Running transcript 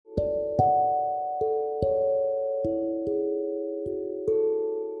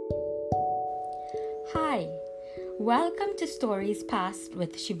Welcome to Stories Past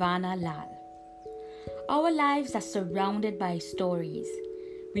with Shivana Lal. Our lives are surrounded by stories.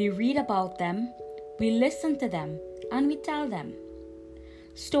 We read about them, we listen to them, and we tell them.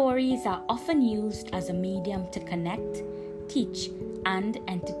 Stories are often used as a medium to connect, teach, and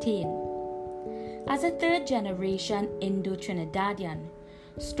entertain. As a third-generation Indo-Trinidadian,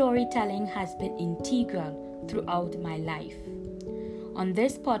 storytelling has been integral throughout my life. On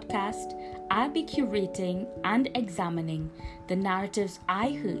this podcast, I'll be curating and examining the narratives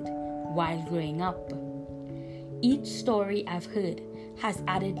I heard while growing up. Each story I've heard has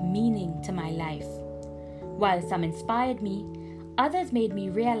added meaning to my life. While some inspired me, others made me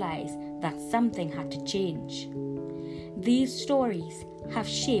realize that something had to change. These stories have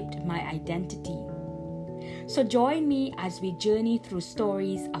shaped my identity. So join me as we journey through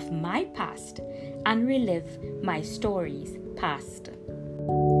stories of my past and relive my stories past.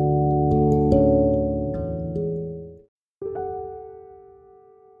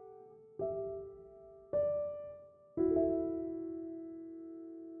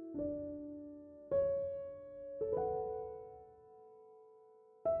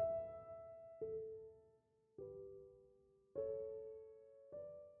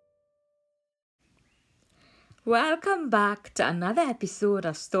 Welcome back to another episode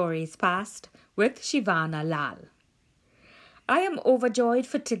of Stories Past with Shivana Lal. I am overjoyed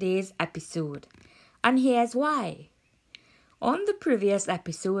for today's episode, and here's why. On the previous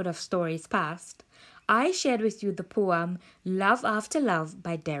episode of Stories Past, I shared with you the poem Love After Love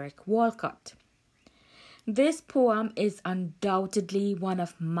by Derek Walcott. This poem is undoubtedly one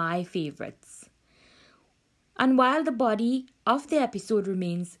of my favorites. And while the body of the episode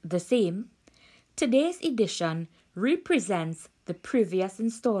remains the same, today's edition represents the previous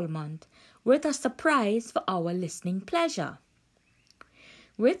installment with a surprise for our listening pleasure.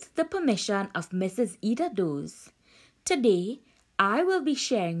 With the permission of Mrs. Ida Doze, today I will be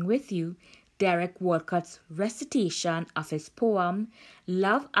sharing with you Derek Walcott's recitation of his poem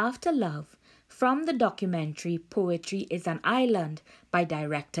Love After Love from the documentary Poetry is an Island by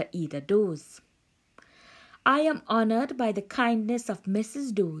director Ida Doze. I am honored by the kindness of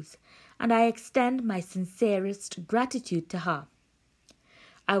Mrs. Doze, and I extend my sincerest gratitude to her.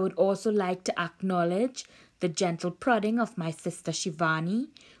 I would also like to acknowledge the gentle prodding of my sister Shivani,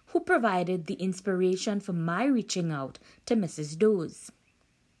 who provided the inspiration for my reaching out to Mrs. Doze.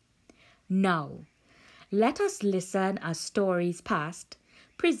 Now, let us listen as Stories Past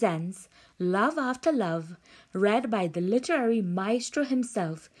presents Love After Love, read by the literary maestro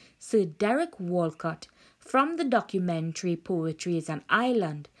himself, Sir Derek Walcott, from the documentary Poetry is an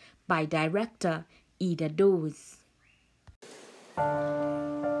Island by director Ida Doze.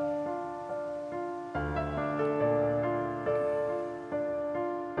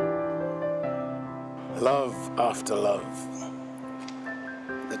 Love after love.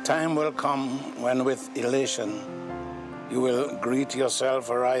 The time will come when with elation you will greet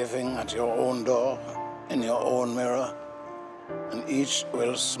yourself arriving at your own door in your own mirror, and each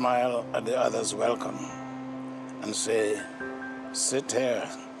will smile at the other's welcome and say, "Sit here,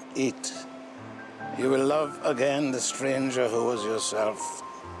 eat." You will love again the stranger who was yourself.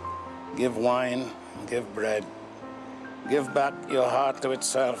 Give wine, give bread. Give back your heart to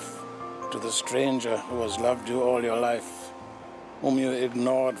itself, to the stranger who has loved you all your life, whom you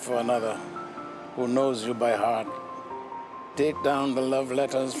ignored for another, who knows you by heart. Take down the love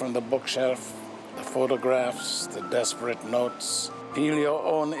letters from the bookshelf, the photographs, the desperate notes. Peel your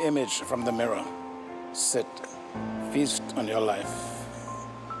own image from the mirror. Sit, feast on your life.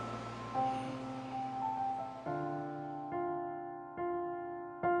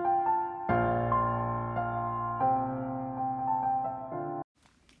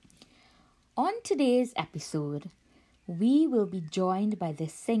 On today's episode, we will be joined by the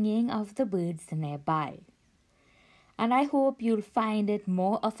singing of the birds nearby. And I hope you'll find it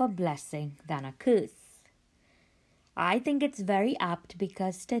more of a blessing than a curse. I think it's very apt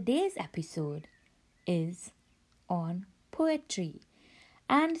because today's episode is on poetry,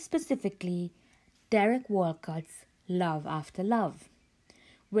 and specifically Derek Walcott's Love After Love,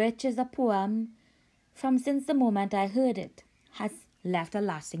 which is a poem from since the moment I heard it has left a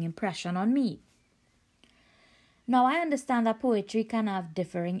lasting impression on me. Now, I understand that poetry can have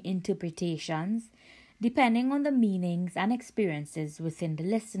differing interpretations depending on the meanings and experiences within the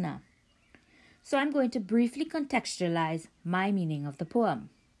listener. So I'm going to briefly contextualize my meaning of the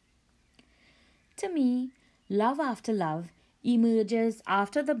poem. To me, love after love emerges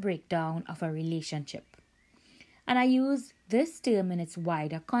after the breakdown of a relationship, and I use this term in its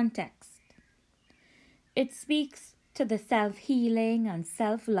wider context. It speaks to the self-healing and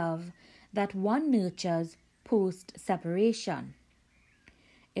self-love that one nurtures post-separation.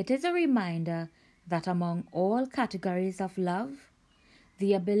 It is a reminder that among all categories of love,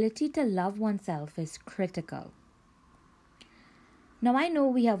 the ability to love oneself is critical. Now I know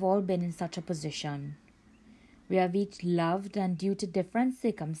we have all been in such a position. We have each loved and due to different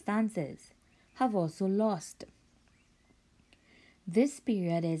circumstances have also lost. This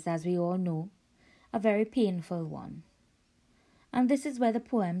period is, as we all know, a very painful one. And this is where the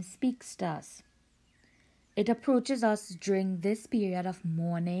poem speaks to us. It approaches us during this period of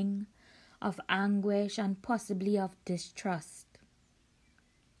mourning, of anguish, and possibly of distrust.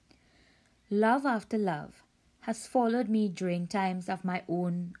 Love after love has followed me during times of my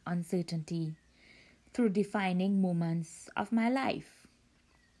own uncertainty, through defining moments of my life.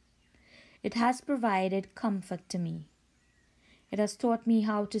 It has provided comfort to me. It has taught me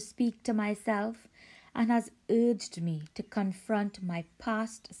how to speak to myself and has urged me to confront my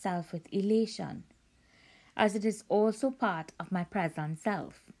past self with elation, as it is also part of my present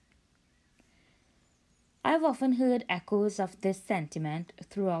self. I have often heard echoes of this sentiment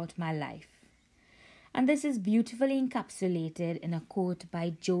throughout my life, and this is beautifully encapsulated in a quote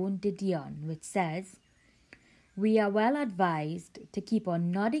by Joan Didion, which says, "We are well advised to keep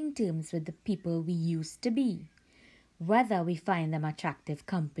on nodding terms with the people we used to be, whether we find them attractive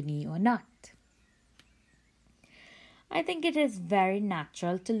company or not." I think it is very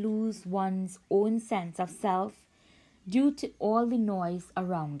natural to lose one's own sense of self due to all the noise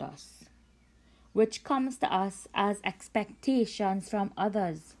around us, which comes to us as expectations from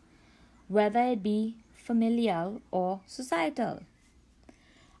others, whether it be familial or societal.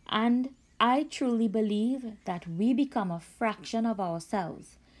 And I truly believe that we become a fraction of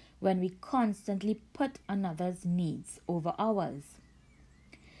ourselves when we constantly put another's needs over ours.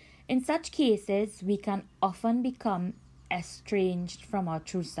 In such cases, we can often become estranged from our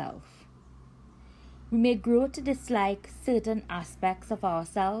true self. We may grow to dislike certain aspects of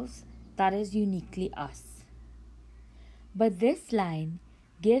ourselves that is uniquely us. But this line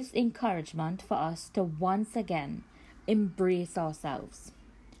gives encouragement for us to once again embrace ourselves,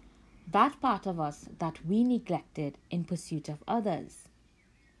 that part of us that we neglected in pursuit of others.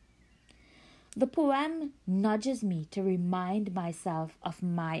 The poem nudges me to remind myself of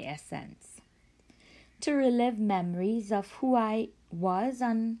my essence, to relive memories of who I was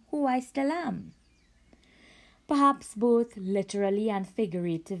and who I still am, perhaps both literally and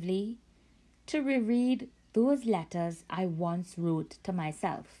figuratively, to reread those letters I once wrote to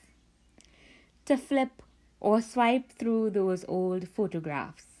myself, to flip or swipe through those old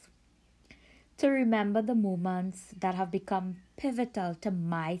photographs, to remember the moments that have become pivotal to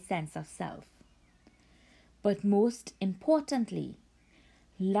my sense of self. But most importantly,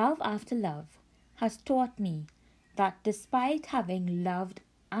 love after love has taught me that despite having loved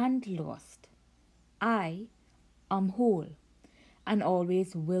and lost, I am whole and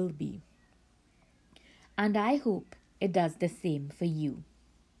always will be. And I hope it does the same for you.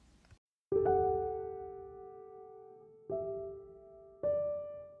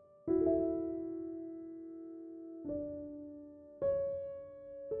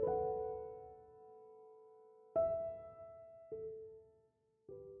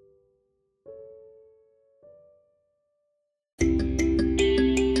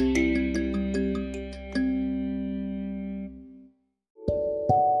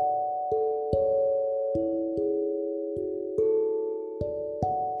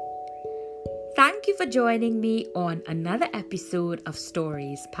 Thank you for joining me on another episode of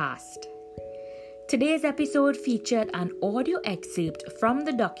Stories Past. Today's episode featured an audio excerpt from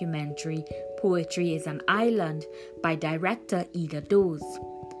the documentary Poetry is an Island by director Ida Doze.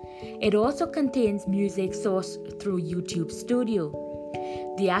 It also contains music sourced through YouTube Studio.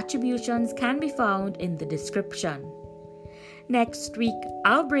 The attributions can be found in the description. Next week,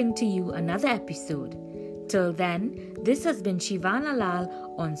 I'll bring to you another episode. Till then, this has been Shivana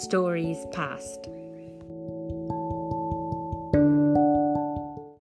Lal on Stories Past.